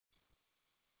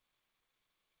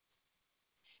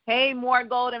Hey, More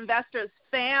Gold Investors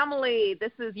family.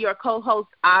 This is your co-host,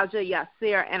 Aja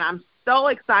Yassir, and I'm so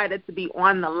excited to be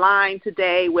on the line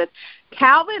today with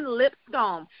Calvin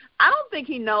Lipscomb. I don't think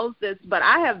he knows this, but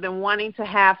I have been wanting to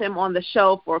have him on the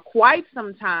show for quite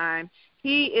some time.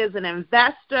 He is an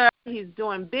investor. He's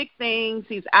doing big things.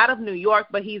 He's out of New York,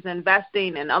 but he's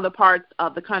investing in other parts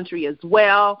of the country as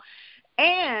well.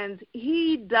 And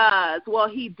he did,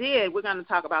 we're going to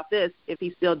talk about this if he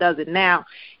still does it now.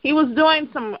 He was doing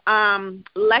some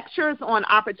lectures on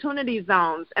opportunity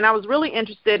zones, and I was really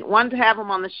interested, wanted to have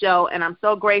him on the show, and I'm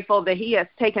so grateful that he has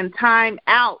taken time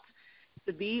out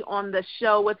to be on the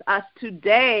show with us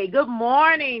today. Good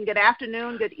morning, good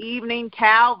afternoon, good evening,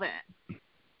 Calvin.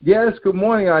 Yes, good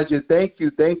morning, Aja. Thank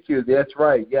you. That's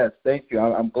right. Yes, thank you.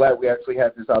 I'm glad we actually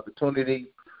had this opportunity.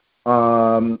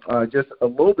 Just a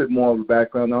little bit more of a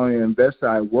background. Not only an investor,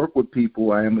 I work with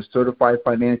people. I am a certified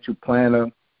financial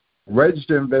planner,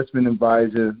 registered investment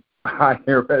advisor,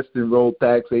 IRS enrolled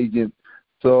tax agent.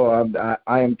 So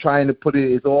I am trying to put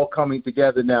it, it's all coming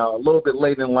together now. A little bit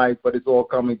late in life, but it's all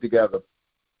coming together.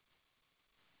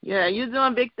 Yeah, you're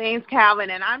doing big things, Calvin,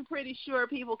 and I'm pretty sure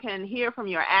people can hear from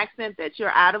your accent that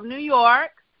you're out of New York.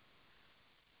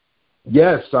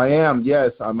 Yes, I am.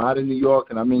 Yes, I'm out in New York,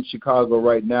 and I'm in Chicago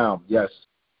right now. Yes.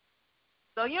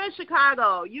 So you're in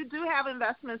Chicago. You do have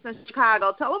investments in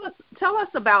Chicago. Tell us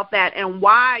about that and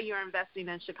why you're investing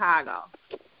in Chicago.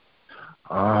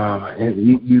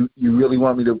 And you really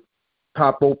want me to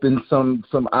pop open some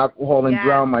alcohol and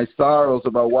drown my sorrows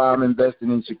about why I'm investing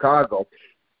in Chicago?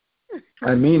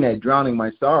 I mean that, drowning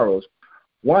my sorrows.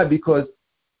 Why? Because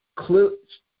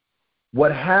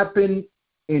what happened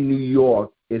in New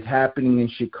York is happening in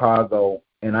Chicago,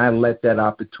 and I let that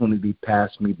opportunity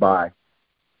pass me by.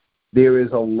 There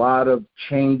is a lot of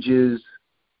changes,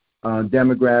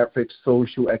 demographic,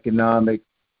 social, economic,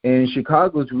 and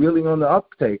Chicago is really on the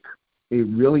uptake. It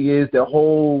really is. The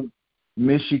whole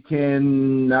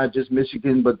Michigan, not just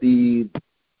Michigan, but the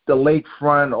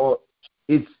lakefront, or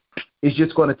it's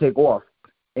just going to take off.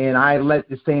 And I let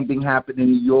the same thing happen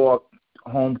in New York,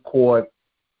 home court,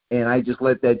 and I just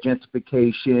let that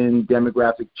gentrification,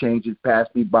 demographic changes pass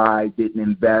me by, didn't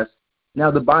invest. Now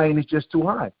the buying is just too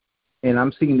high. And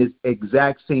I'm seeing this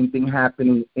exact same thing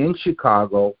happening in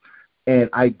Chicago, and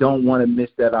I don't want to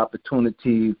miss that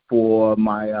opportunity for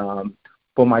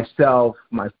myself,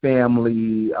 my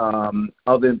family,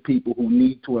 other people who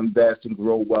need to invest and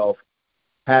grow wealth.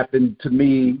 Happen to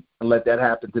me and let that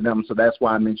happen to them. So that's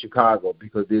why I'm in Chicago,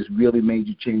 because there's really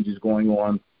major changes going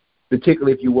on,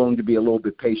 particularly if you're willing to be a little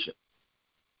bit patient.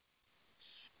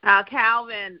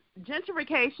 Calvin,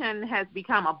 gentrification has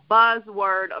become a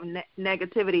buzzword of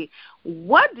negativity.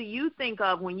 What do you think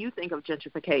of when you think of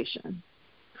gentrification?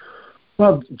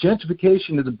 Well,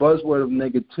 gentrification is a buzzword of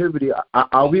negativity.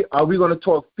 Are we going to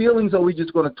talk feelings, or are we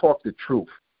just going to talk the truth?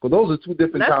 Well, those are two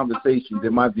different conversations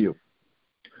in my view.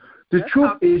 The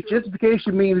truth is,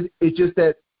 gentrification means it's just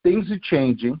that things are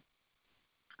changing.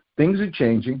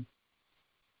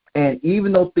 And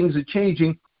even though things are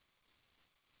changing,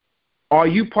 are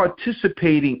you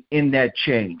participating in that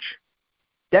change?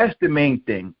 That's the main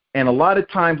thing. And a lot of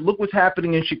times, look what's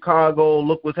happening in Chicago.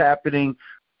 Look what's happening,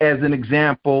 as an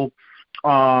example,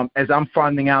 as I'm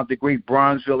finding out the Great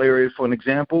Bronzeville area, for an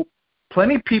example.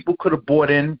 Plenty of people could have bought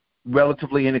in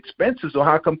relatively inexpensive, so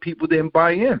how come people didn't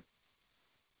buy in?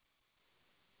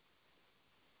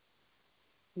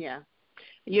 Yeah.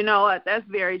 You know what? That's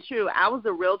very true. I was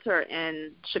a realtor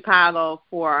in Chicago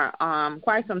for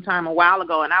quite some time a while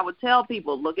ago, and I would tell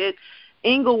people, look at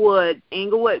Inglewood.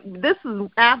 This is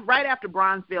right after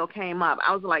Bronzeville came up.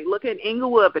 I was like, look at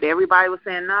Inglewood, but everybody was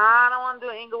saying, no, I don't want to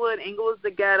do Inglewood. Inglewood's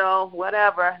the ghetto,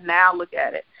 whatever. Now look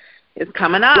at it. It's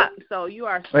coming up. So you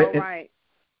are so right.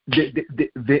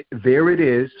 There it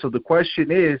is. So the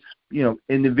question is,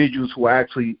 individuals who are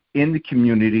actually in the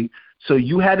community. So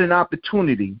you had an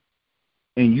opportunity,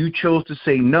 and you chose to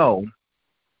say no,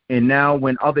 and now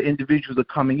when other individuals are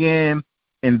coming in,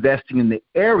 investing in the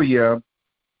area,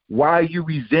 why are you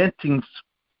resenting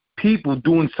people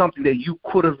doing something that you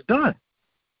could have done?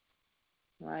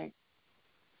 Right.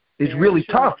 It's really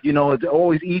tough. It's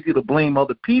always easy to blame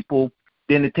other people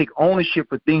than to take ownership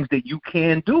for things that you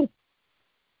can do.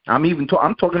 I'm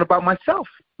talking about myself.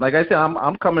 Like I said,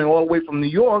 I'm coming all the way from New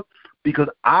York because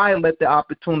I let the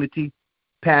opportunity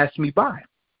pass me by.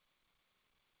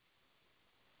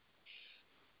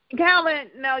 Calvin,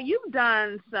 now you've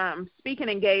done some speaking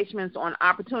engagements on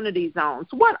opportunity zones.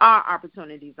 What are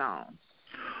opportunity zones?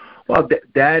 Well,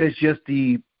 that is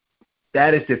the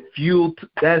fuel.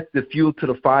 That's the fuel to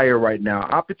the fire right now.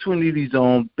 Opportunity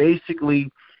zone, basically,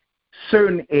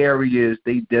 certain areas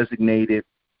they designated.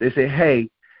 They say, hey,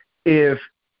 if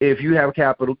you have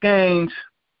capital gains,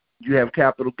 you have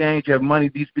money,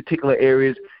 these particular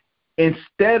areas,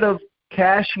 instead of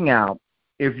cashing out,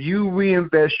 if you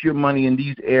reinvest your money in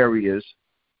these areas,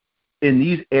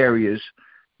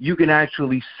 you can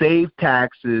actually save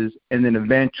taxes, and then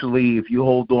eventually, if you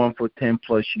hold on for 10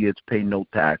 plus years, pay no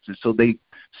taxes. So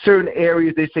certain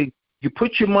areas, they say, you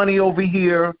put your money over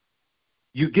here,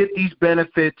 you get these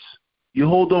benefits, you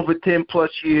hold on for 10 plus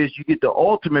years, you get the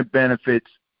ultimate benefits,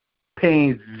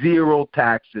 paying zero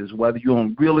taxes, whether you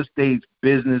own real estate,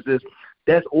 businesses.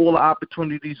 That's all the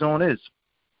Opportunity Zone is.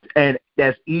 And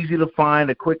that's easy to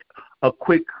find. A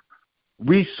quick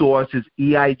resource is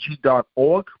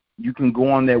EIG.org. You can go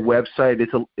on their website.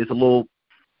 It's a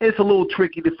little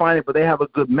tricky to find it, but they have a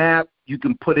good map. You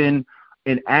can put in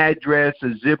an address, a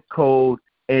zip code,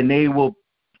 and they will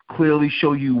clearly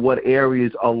show you what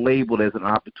areas are labeled as an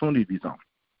Opportunity Zone.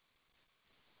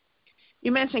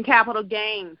 You mentioned capital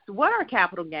gains. What are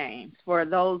capital gains for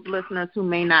those listeners who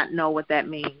may not know what that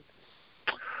means?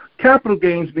 Capital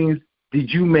gains means, did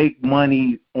you make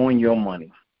money on your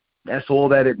money? That's all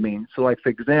that it means. So, like, for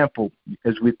example,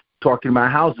 as we're talking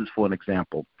about houses, for an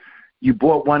example, you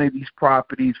bought one of these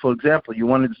properties. For example, you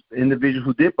wanted an individual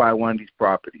who did buy one of these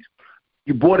properties.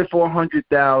 You bought it for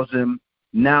 $100,000.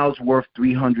 Now it's worth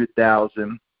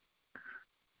 $300,000.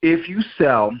 If you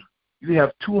sell, you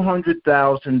have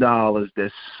 $200,000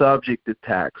 that's subject to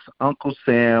tax. Uncle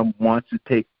Sam wants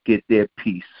to get their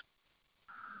piece.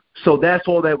 So that's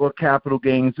all that what capital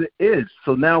gains is.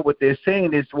 So now what they're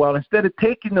saying is, well, instead of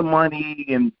taking the money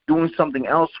and doing something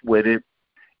else with it,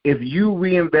 if you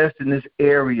reinvest in this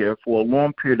area for a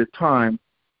long period of time,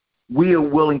 we are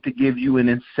willing to give you an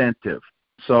incentive.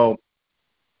 So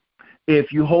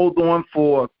if you hold on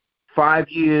for 5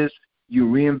 years, you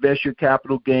reinvest your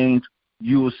capital gains,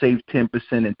 you will save 10%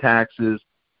 in taxes.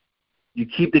 You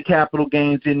keep the capital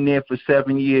gains in there for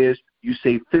 7 years, you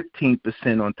save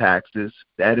 15% on taxes.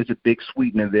 That is a big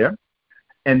sweetener there.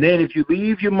 And then if you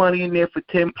leave your money in there for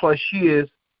 10 plus years,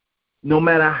 no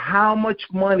matter how much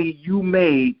money you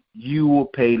made, you will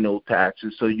pay no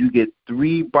taxes. So you get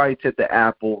 3 bites at the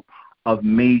apple of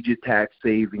major tax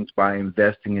savings by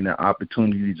investing in the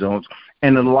Opportunity Zones.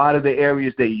 And a lot of the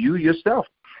areas that you yourself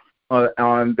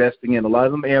are investing in, a lot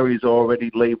of them areas are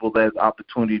already labeled as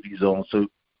Opportunity Zones. So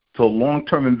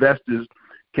long-term investors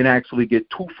can actually get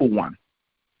 2 for 1.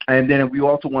 And then we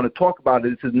also want to talk about it.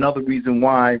 This is another reason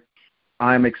why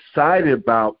I'm excited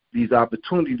about these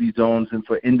Opportunity Zones and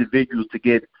for individuals to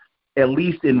get at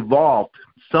least involved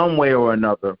some way or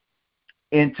another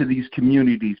into these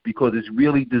communities, because it's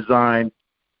really designed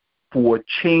for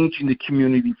changing the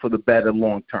community for the better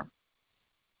long term.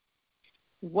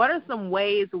 What are some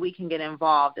ways we can get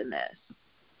involved in this?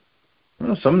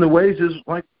 Well, some of the ways is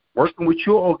like working with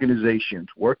your organizations,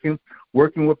 working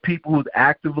with people who's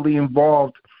actively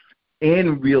involved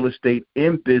in real estate,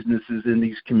 in businesses in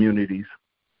these communities.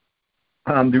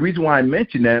 The reason why I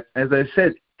mention that, as I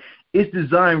said, it's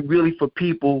designed really for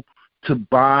people to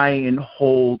buy and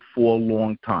hold for a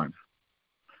long time.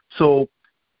 So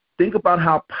think about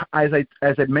how, as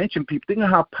I mentioned, people, think of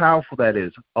how powerful that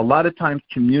is. A lot of times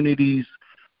communities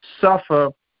suffer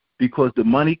because the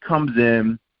money comes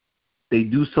in, they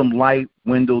do some light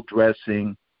window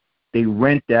dressing, they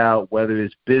rent out, whether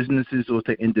it's businesses or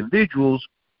to individuals,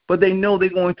 but they know they're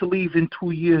going to leave in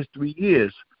 2 years, 3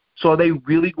 years. So are they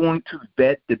really going to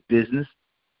vet the business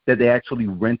that they actually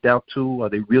rent out to? Are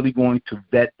they really going to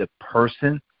vet the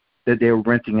person that they're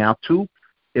renting out to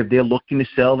if they're looking to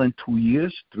sell in 2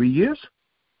 years, 3 years?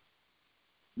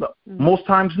 Most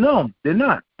times, no, they're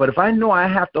not. But if I know I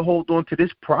have to hold on to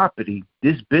this property,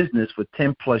 this business for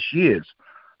 10 plus years,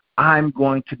 I'm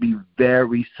going to be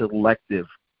very selective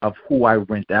of who I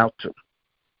rent out to.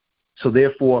 So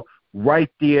therefore, right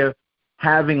there,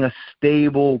 having a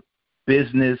stable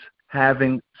business,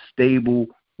 having stable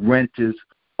renters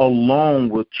alone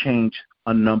will change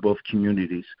a number of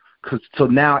communities. So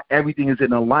now everything is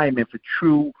in alignment for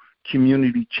true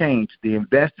community change. The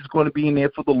investor is going to be in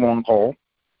there for the long haul.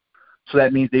 So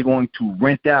that means they're going to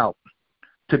rent out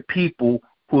to people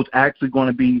who's actually going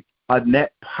to be a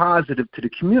net positive to the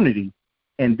community.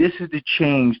 And this is the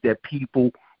change that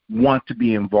people want to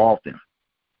be involved in.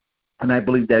 And I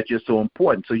believe that's just so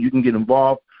important. So you can get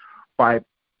involved by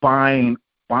buying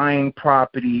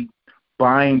property,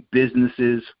 buying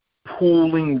businesses,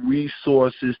 pooling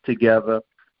resources together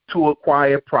to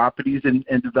acquire properties and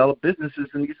develop businesses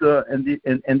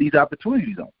in these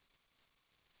Opportunity Zones.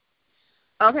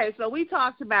 Okay, so we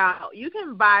talked about you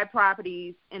can buy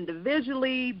properties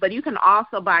individually, but you can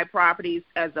also buy properties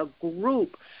as a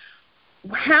group.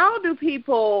 how do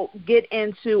people get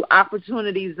into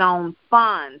Opportunity Zone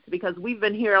funds? Because we've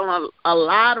been hearing a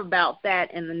lot about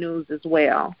that in the news as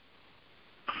well.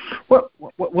 What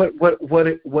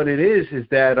it is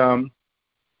that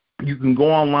you can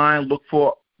go online, look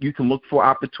for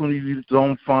Opportunity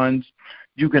Zone funds.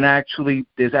 You can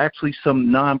there's actually some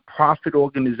nonprofit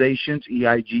organizations,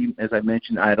 EIG, as I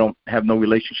mentioned. I don't have no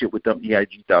relationship with them,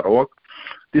 EIG.org.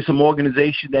 There's some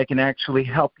organization that can actually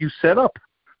help you set up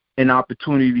an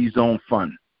Opportunity Zone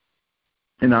fund.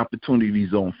 And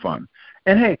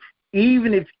hey,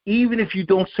 even if you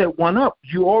don't set one up,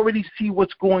 you already see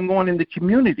what's going on in the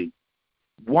community.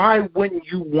 Why wouldn't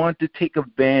you want to take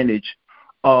advantage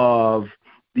of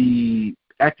the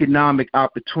economic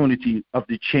opportunity of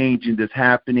the change that's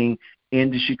happening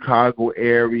in the Chicago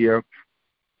area?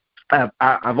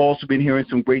 I've also been hearing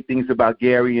some great things about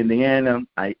Gary, Indiana.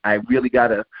 I really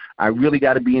gotta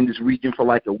be in this region for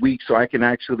like a week so I can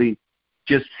actually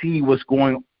just see what's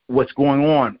going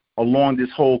on along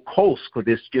this whole coast, because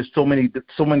there's just so many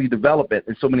development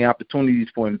and so many opportunities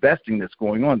for investing that's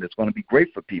going on. That's going to be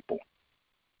great for people.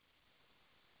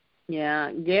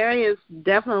 Yeah, Gary is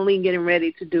definitely getting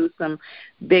ready to do some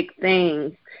big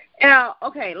things. Now,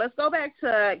 okay, let's go back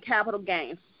to capital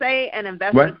gains. Say an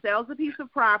investor sells a piece of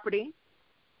property.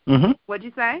 Mm-hmm. What'd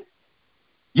you say?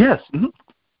 Yes. Mm-hmm.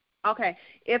 Okay.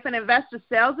 If an investor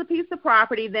sells a piece of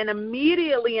property, then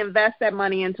immediately invests that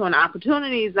money into an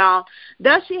Opportunity Zone,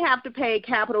 does she have to pay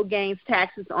capital gains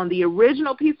taxes on the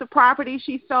original piece of property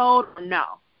she sold, or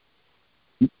no?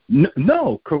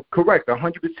 No, correct,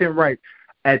 100% right.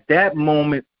 At that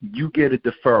moment, you get a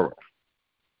deferral.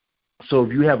 So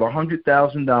if you have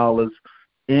 $100,000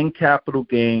 in capital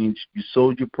gains, you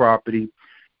sold your property,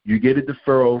 you get a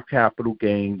deferral of capital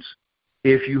gains.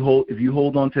 If you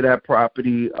hold on to that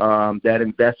property, that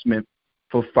investment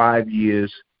for 5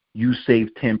 years, you save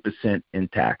 10% in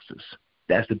taxes.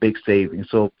 That's the big savings.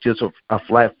 So just a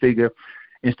flat figure,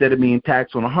 instead of being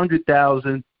taxed on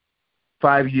 $100,000,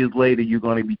 5 years later you're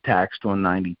going to be taxed on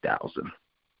 $90,000.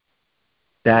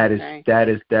 That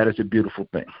is a beautiful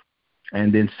thing.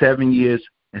 And then 7 years,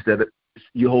 instead of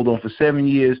you hold on for 7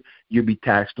 years, you'll be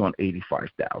taxed on $85,000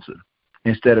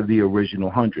 instead of the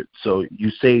original $100,000. So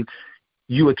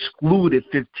you excluded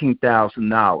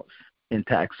 $15,000 in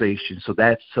taxation. So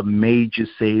that's some major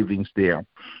savings there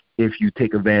if you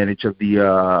take advantage of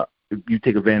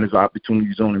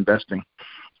Opportunity Zone investing.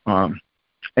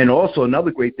 And also another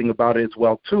great thing about it as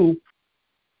well too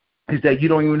is that you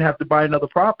don't even have to buy another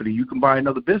property. You can buy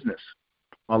another business.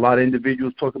 A lot of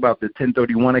individuals talk about the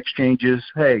 1031 exchanges.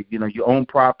 Hey, you own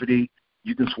property,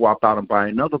 you can swap out and buy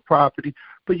another property,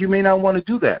 but you may not want to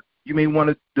do that. You may want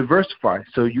to diversify.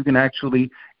 So you can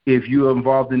actually, if you're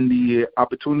involved in the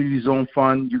Opportunity Zone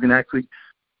fund, you can actually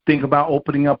think about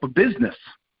opening up a business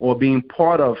or being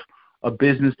part of a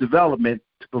business development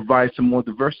to provide some more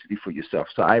diversity for yourself.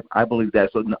 So I believe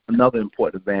that's another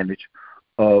important advantage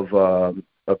of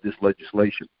this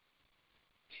legislation.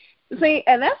 See,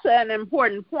 and that's an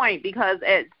important point, because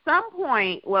at some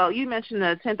point, well, you mentioned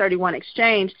the 1031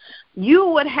 exchange, you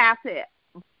would have to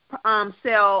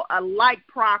sell a like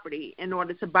property in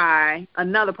order to buy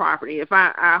another property. If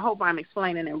I hope I'm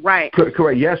explaining it right.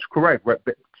 Correct. Yes, correct.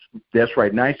 That's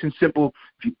right. Nice and simple.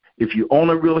 If you own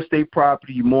a real estate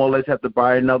property, you more or less have to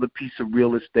buy another piece of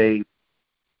real estate,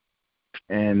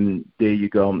 and there you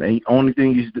go. And the only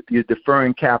thing is you're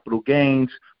deferring capital gains,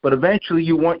 but eventually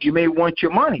you may want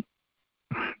your money.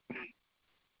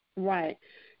 Right.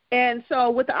 And so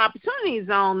with the Opportunity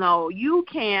Zone, though, you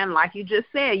can, like you just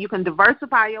said, you can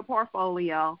diversify your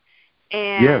portfolio,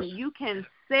 and yes, you can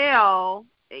sell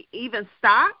even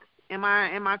stocks. Am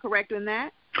I correct in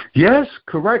that? Yes,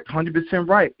 correct, 100%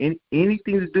 right.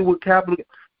 Anything to do with capital,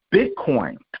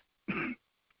 Bitcoin.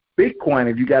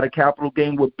 If you got a capital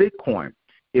gain with Bitcoin,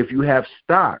 if you have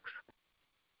stocks,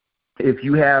 if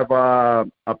you have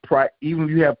even if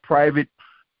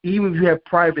you have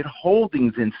private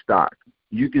holdings in stock,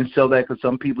 you can sell that, because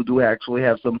some people do actually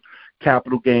have some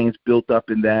capital gains built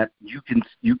up in that. You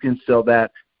can sell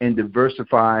that and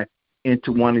diversify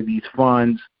into one of these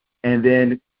funds, and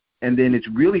then it's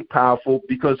really powerful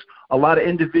because a lot of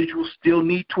individuals still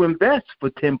need to invest for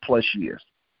 10 plus years.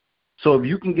 So if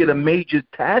you can get a major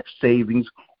tax savings,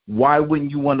 why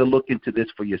wouldn't you want to look into this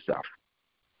for yourself?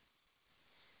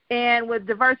 And with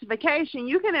diversification,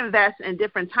 you can invest in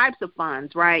different types of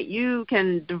funds, right? You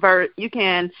can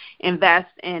invest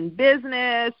in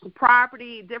business,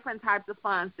 property, different types of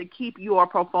funds to keep your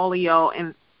portfolio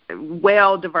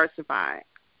well diversified.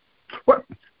 Well,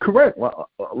 correct. Well,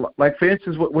 like for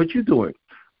instance, what you're doing,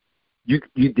 you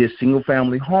did single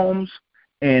family homes,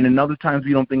 And in other times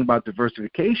we don't think about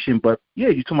diversification, but yeah,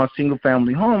 you're talking about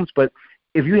single-family homes. But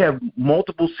if you have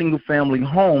multiple single-family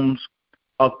homes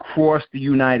across the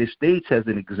United States, as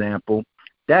an example,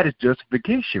 that is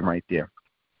justification right there,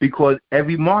 because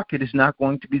every market is not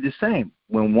going to be the same.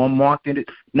 When one market,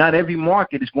 not every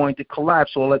market is going to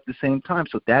collapse all at the same time.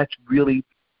 So that's really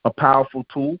a powerful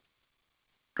tool.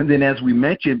 And then, as we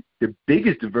mentioned, the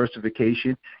biggest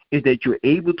diversification is that you're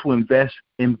able to invest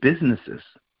in businesses.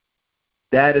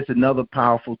 That is another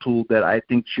powerful tool that I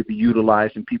think should be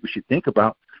utilized and people should think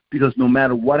about, because no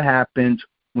matter what happens,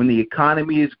 when the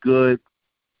economy is good,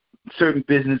 certain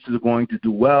businesses are going to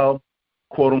do well,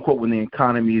 quote unquote. When the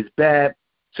economy is bad,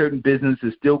 certain businesses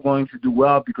are still going to do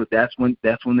well, because that's when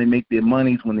they make their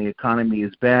monies, when the economy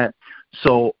is bad.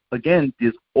 So again,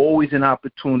 there's always an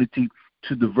opportunity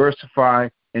to diversify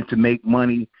and to make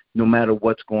money no matter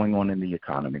what's going on in the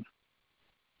economy.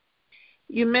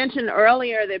 You mentioned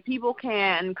earlier that people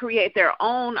can create their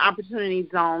own opportunity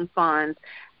zone funds.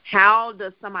 How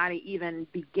does somebody even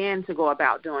begin to go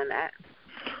about doing that?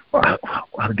 Well,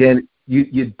 again,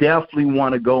 you definitely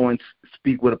want to go and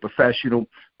speak with a professional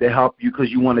to help you,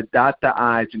 because you want to dot the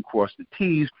I's and cross the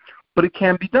T's, but it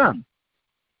can be done.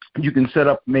 You can set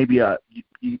up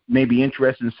you may be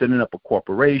interested in setting up a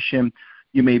corporation.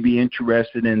 You may be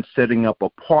interested in setting up a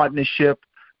partnership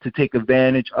to take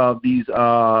advantage of these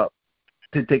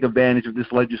this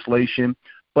legislation,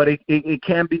 but it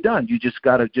can be done. You just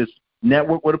got to just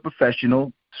network with a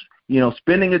professional.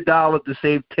 Spending $1 to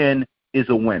save 10 is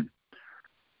a win.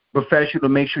 Professional,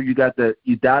 make sure you dotted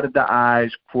the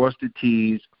I's, crossed the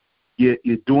T's, you're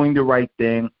doing the right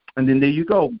thing, and then there you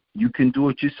go. You can do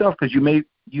it yourself, because you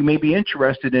may be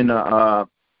interested in a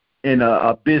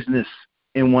business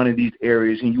in one of these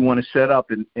areas, and you want to set up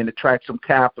and attract some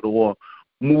capital, or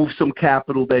move some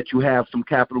capital that you have, some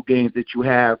capital gains that you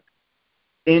have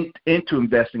into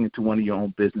investing into one of your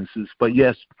own businesses. But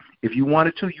yes, if you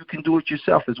wanted to, you can do it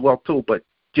yourself as well too. But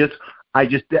I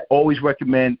just always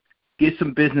recommend get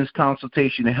some business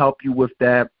consultation to help you with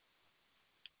that,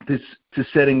 to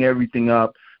setting everything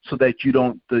up so that you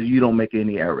don't make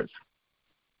any errors.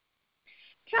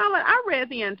 Calvin, I read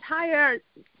the entire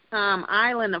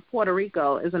island of Puerto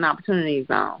Rico is an opportunity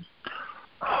zone.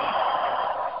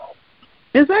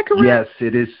 Is that correct? Yes,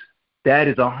 it is. That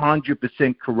is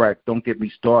 100% correct. Don't get me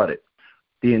started.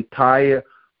 Literally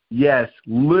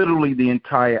the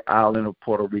entire island of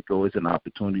Puerto Rico is an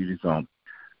opportunity zone.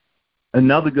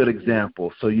 Another good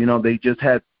example. So, they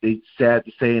sad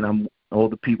to say, and all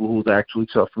the people who's actually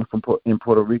suffering in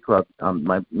Puerto Rico,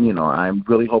 I'm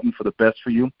really hoping for the best for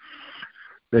you,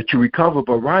 that you recover.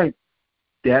 But right,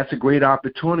 that's a great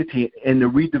opportunity, and the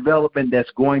redevelopment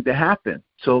that's going to happen.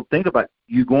 So think about it.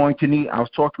 You're going to need, I was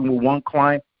talking with one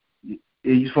client,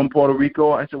 he's from Puerto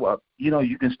Rico. I said, well,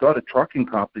 you can start a trucking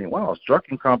company. Wow, a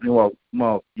trucking company.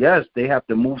 Well, yes, they have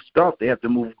to move stuff. They have to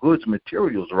move goods,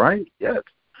 materials, right? Yes.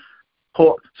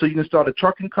 So you can start a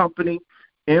trucking company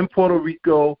in Puerto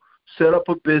Rico, set up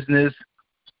a business.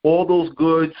 All those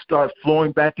goods start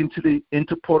flowing back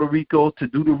into Puerto Rico to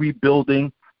do the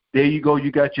rebuilding. There you go.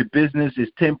 You got your business.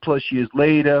 It's 10 plus years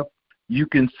later. You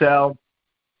can sell.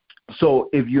 So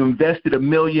if you invested $1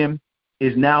 million,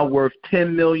 is now worth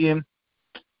 $10 million.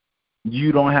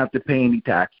 You don't have to pay any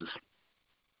taxes.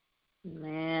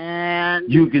 Man,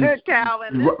 you can,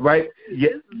 Calvin, right?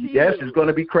 Yes, it's going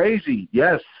to be crazy.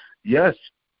 Yes.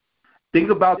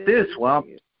 Think about this. Well,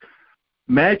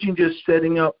 imagine just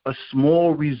setting up a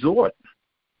small resort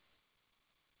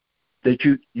that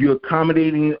you're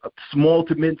accommodating small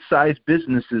to mid-sized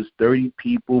businesses, 30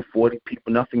 people, 40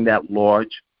 people, nothing that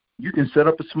large. You can set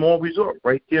up a small resort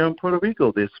right there in Puerto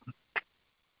Rico. There's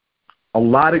a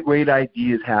lot of great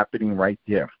ideas happening right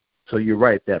there. So you're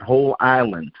right, that whole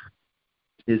island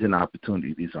is an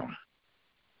opportunity zone.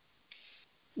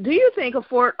 Do you think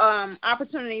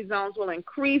opportunity zones will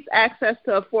increase access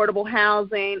to affordable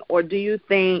housing, or do you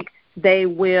think they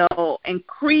will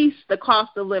increase the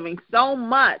cost of living so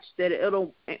much that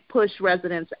it'll push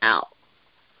residents out?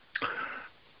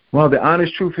 Well, the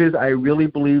honest truth is I really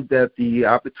believe that the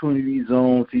opportunity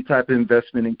zones, the type of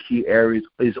investment in key areas,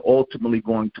 is ultimately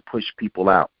going to push people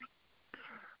out,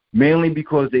 mainly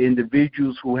because the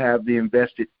individuals who have the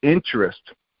invested interest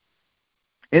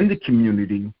in the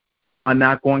community are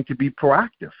not going to be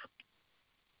proactive.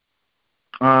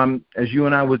 As you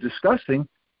and I were discussing,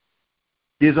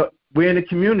 we're in a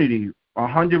community.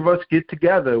 100 of us get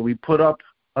together. We put up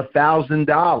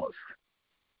 $1,000.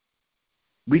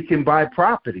 We can buy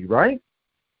property, right?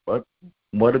 But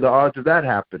what are the odds of that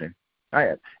happening?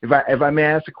 If I may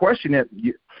ask a question, that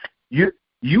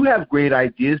you have great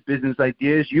ideas, business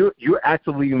ideas. You're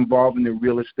actively involved in the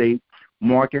real estate.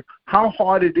 market, how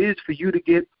hard it is for you to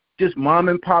get just mom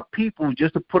and pop people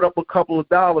just to put up a couple of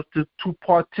dollars to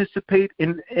participate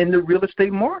in the real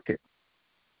estate market.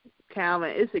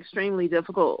 Calvin, it's extremely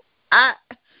difficult.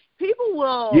 People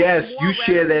will Yes, you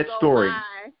share that story.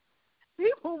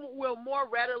 People will more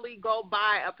readily go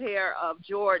buy a pair of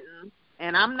Jordans,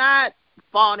 and I'm not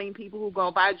faulting people who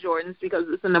go buy Jordans because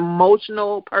it's an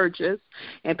emotional purchase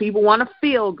and people want to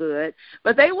feel good,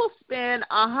 but they will spend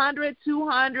 $100,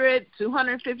 $200,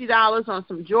 $250 on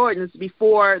some Jordans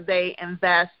before they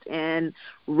invest in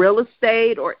real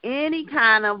estate or any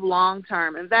kind of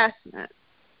long-term investment.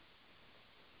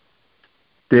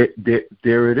 There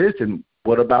it is. And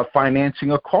what about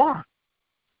financing a car?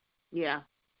 Yeah.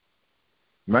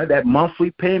 Right, that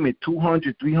monthly payment,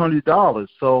 $200, $300.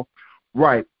 So,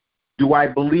 right. Do I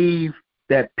believe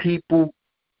that people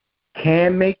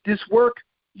can make this work?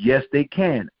 Yes, they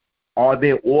can. Are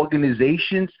there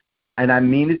organizations, and I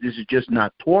mean it, this is just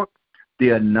not talk,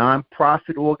 there are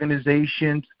nonprofit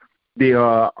organizations, there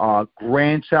are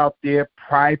grants out there,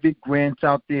 private grants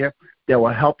out there that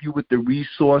will help you with the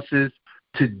resources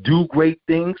to do great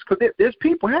things? Because there's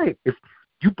people, hey, if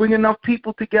you bring enough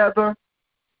people together,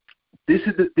 this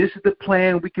is the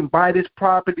plan, we can buy this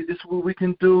property, this is what we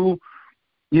can do.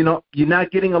 You know, you're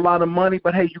not getting a lot of money,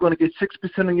 but, hey, you're going to get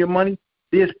 6% of your money.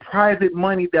 There's private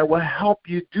money that will help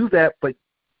you do that, but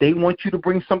they want you to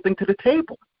bring something to the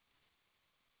table.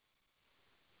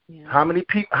 Yeah. How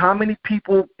many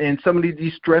people in some of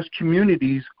these stressed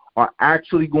communities are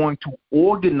actually going to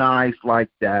organize like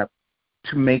that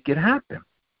to make it happen?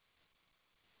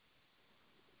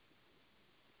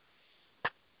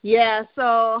 Yeah,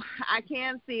 so I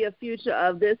can see a future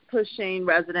of this pushing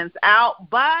residents out,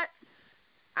 but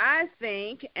I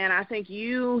think, and I think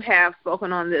you have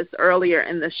spoken on this earlier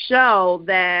in the show,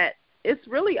 that it's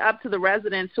really up to the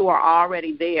residents who are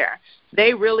already there.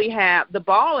 They really have, the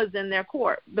ball is in their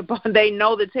court. They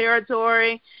know the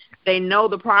territory. They know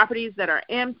the properties that are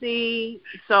empty.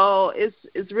 So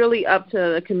it's really up to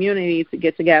the community to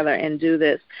get together and do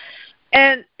this.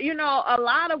 And, you know, a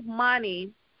lot of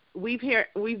money, we've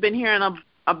been hearing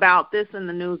about this in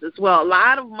the news as well. A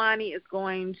lot of money is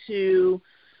going to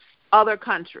other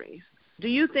countries. Do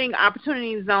you think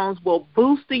opportunity zones will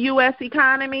boost the U.S.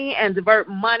 economy and divert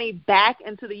money back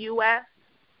into the U.S.?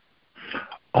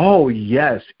 Oh,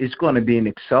 yes. It's going to be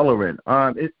an accelerant.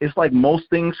 It's like most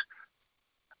things.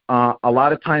 A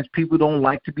lot of times people don't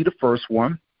like to be the first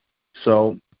one,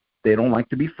 so they don't like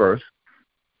to be first.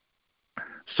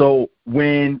 So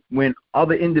when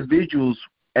other individuals,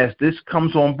 as this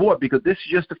comes on board, because this is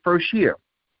just the first year,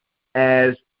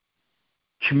 as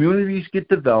communities get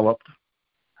developed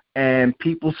and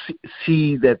people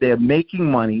see that they're making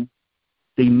money,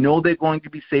 they know they're going to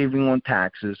be saving on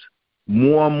taxes,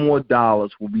 more and more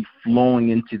dollars will be flowing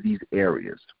into these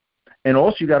areas. And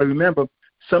also you got to remember,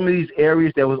 some of these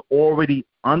areas that was already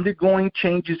undergoing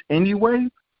changes anyway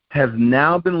have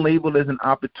now been labeled as an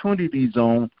opportunity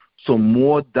zone, so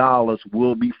more dollars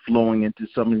will be flowing into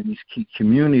some of these key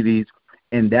communities.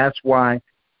 And that's why,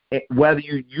 whether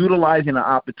you're utilizing an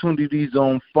opportunity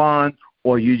zone fund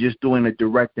or you're just doing a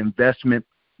direct investment,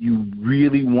 you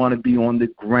really want to be on the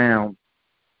ground.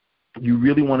 You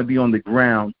really want to be on the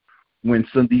ground when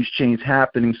some of these changes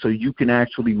happening, so you can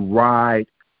actually ride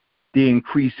the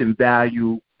increase in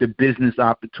value, the business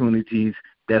opportunities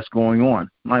that's going on.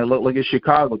 Like look at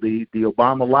Chicago. The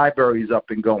Obama Library is up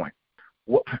and going.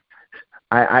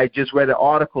 I just read an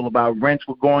article about rents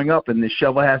were going up, and the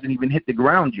shovel hasn't even hit the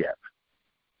ground yet.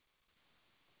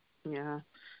 Yeah,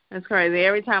 that's crazy.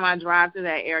 Every time I drive through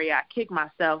that area, I kick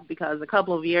myself because a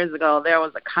couple of years ago there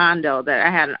was a condo that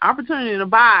I had an opportunity to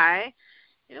buy,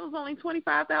 and it was only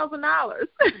 $25,000,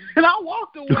 and I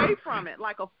walked away from it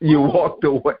like a fool. You walked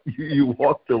away. You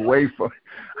walked away from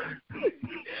it.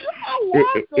 I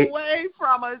walked away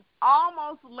from a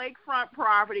almost lakefront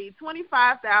property,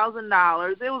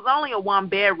 $25,000. It was only a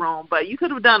one-bedroom, but you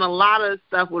could have done a lot of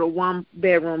stuff with a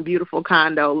one-bedroom, beautiful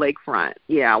condo lakefront.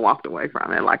 Yeah, I walked away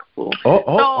from it like a fool.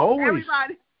 Always.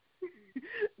 Everybody,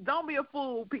 don't be a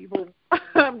fool, people.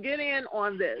 Get in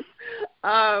on this.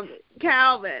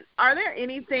 Calvin, are there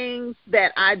any things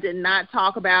that I did not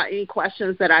talk about, any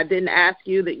questions that I didn't ask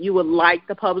you that you would like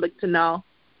the public to know?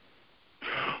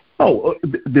 Oh,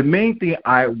 the main thing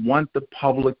I want the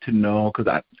public to know,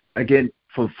 because again,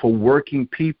 for working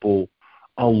people,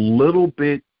 a little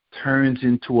bit turns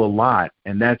into a lot,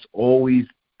 and that's always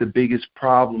the biggest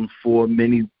problem for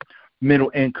many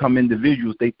middle-income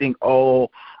individuals. They think, oh,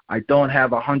 I don't have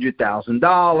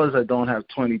 $100,000, I don't have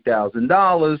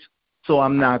 $20,000, so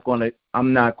I'm not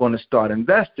gonna start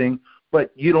investing.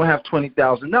 but you don't have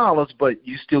 $20,000, but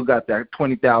you still got that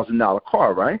 $20,000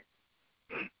 car, right?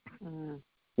 Mm.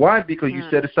 Why? Because you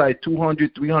set aside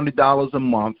 $200, $300 a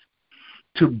month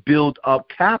to build up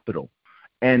capital.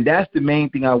 And that's the main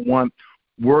thing I want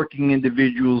working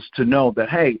individuals to know, that,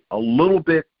 hey, a little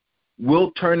bit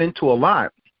will turn into a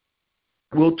lot.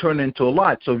 Will turn into a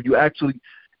lot. So if you actually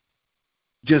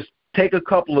just take a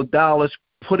couple of dollars,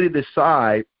 put it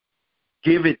aside,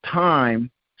 give it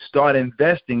time, start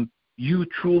investing, you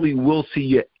truly will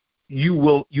see you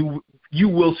will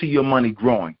see your money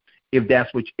growing if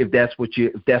that's what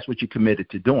you're committed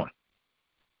to doing.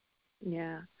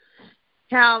 Yeah.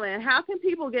 Calvin, how can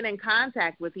people get in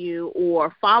contact with you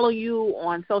or follow you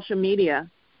on social media?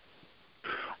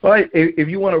 Well, if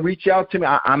you want to reach out to me,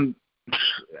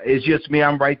 it's just me.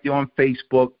 I'm right there on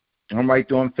Facebook. I'm right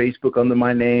there on Facebook under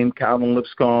my name, Calvin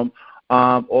Lipscomb.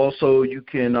 Also, you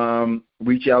can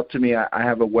reach out to me. I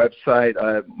have a website,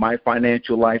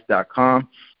 myfinanciallife.com.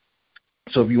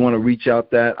 So if you want to reach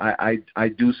out, that I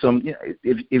do some.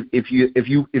 If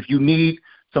you need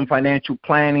some financial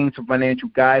planning, some financial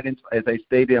guidance, as I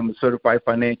stated, I'm a certified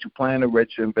financial planner,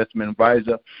 registered investment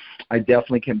advisor. I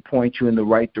definitely can point you in the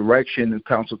right direction in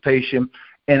consultation.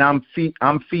 And I'm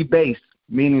fee based,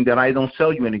 meaning that I don't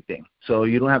sell you anything. So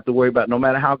you don't have to worry about, no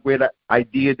matter how great an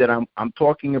idea that I'm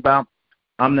talking about,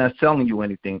 I'm not selling you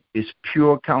anything. It's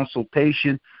pure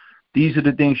consultation. These are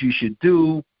the things you should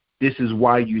do. This is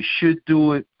why you should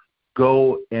do it.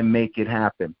 Go and make it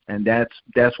happen. And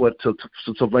that's what, so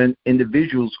for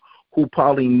individuals who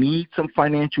probably need some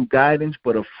financial guidance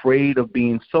but afraid of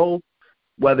being sold,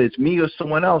 whether it's me or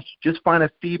someone else, just find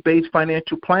a fee-based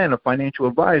financial planner, financial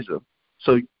advisor.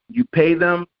 So you pay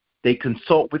them, they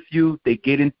consult with you, they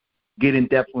get in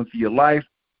depth with your life,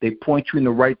 they point you in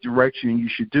the right direction you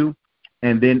should do,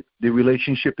 and then the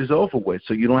relationship is over with.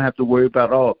 So you don't have to worry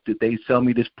about, did they sell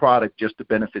me this product just to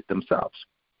benefit themselves?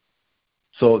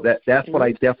 So that's what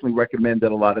I definitely recommend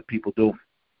that a lot of people do.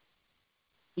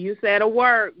 You said a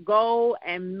word, go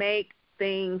and make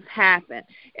things happen.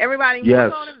 Everybody, yes.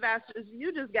 Moonstone Investors,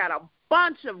 you just got a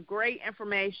bunch of great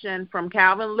information from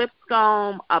Calvin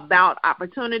Lipscomb about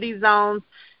opportunity zones.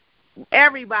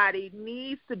 Everybody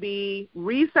needs to be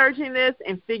researching this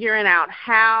and figuring out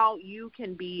how you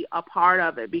can be a part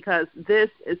of it, because this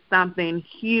is something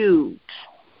huge.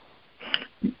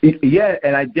 Yeah,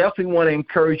 and I definitely want to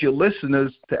encourage your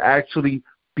listeners to actually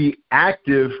be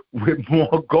active with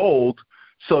more gold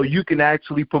so you can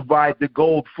actually provide the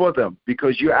gold for them,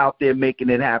 because you're out there making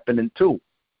it happen too.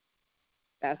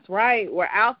 That's right. We're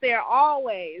out there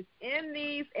always in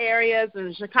these areas, in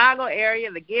the Chicago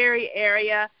area, the Gary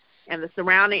area, and the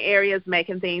surrounding areas,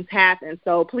 making things happen.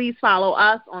 So please follow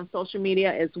us on social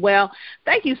media as well.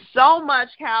 Thank you so much,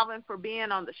 Calvin, for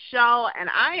being on the show, and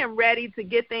I am ready to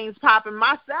get things popping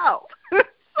myself.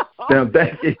 Thank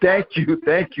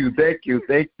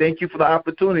you for the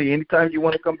opportunity. Anytime you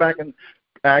want to come back and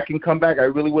I can come back, I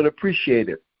really would appreciate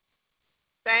it.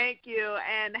 Thank you,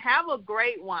 and have a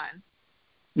great one.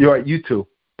 You're right. You too.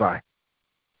 Bye.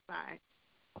 Bye.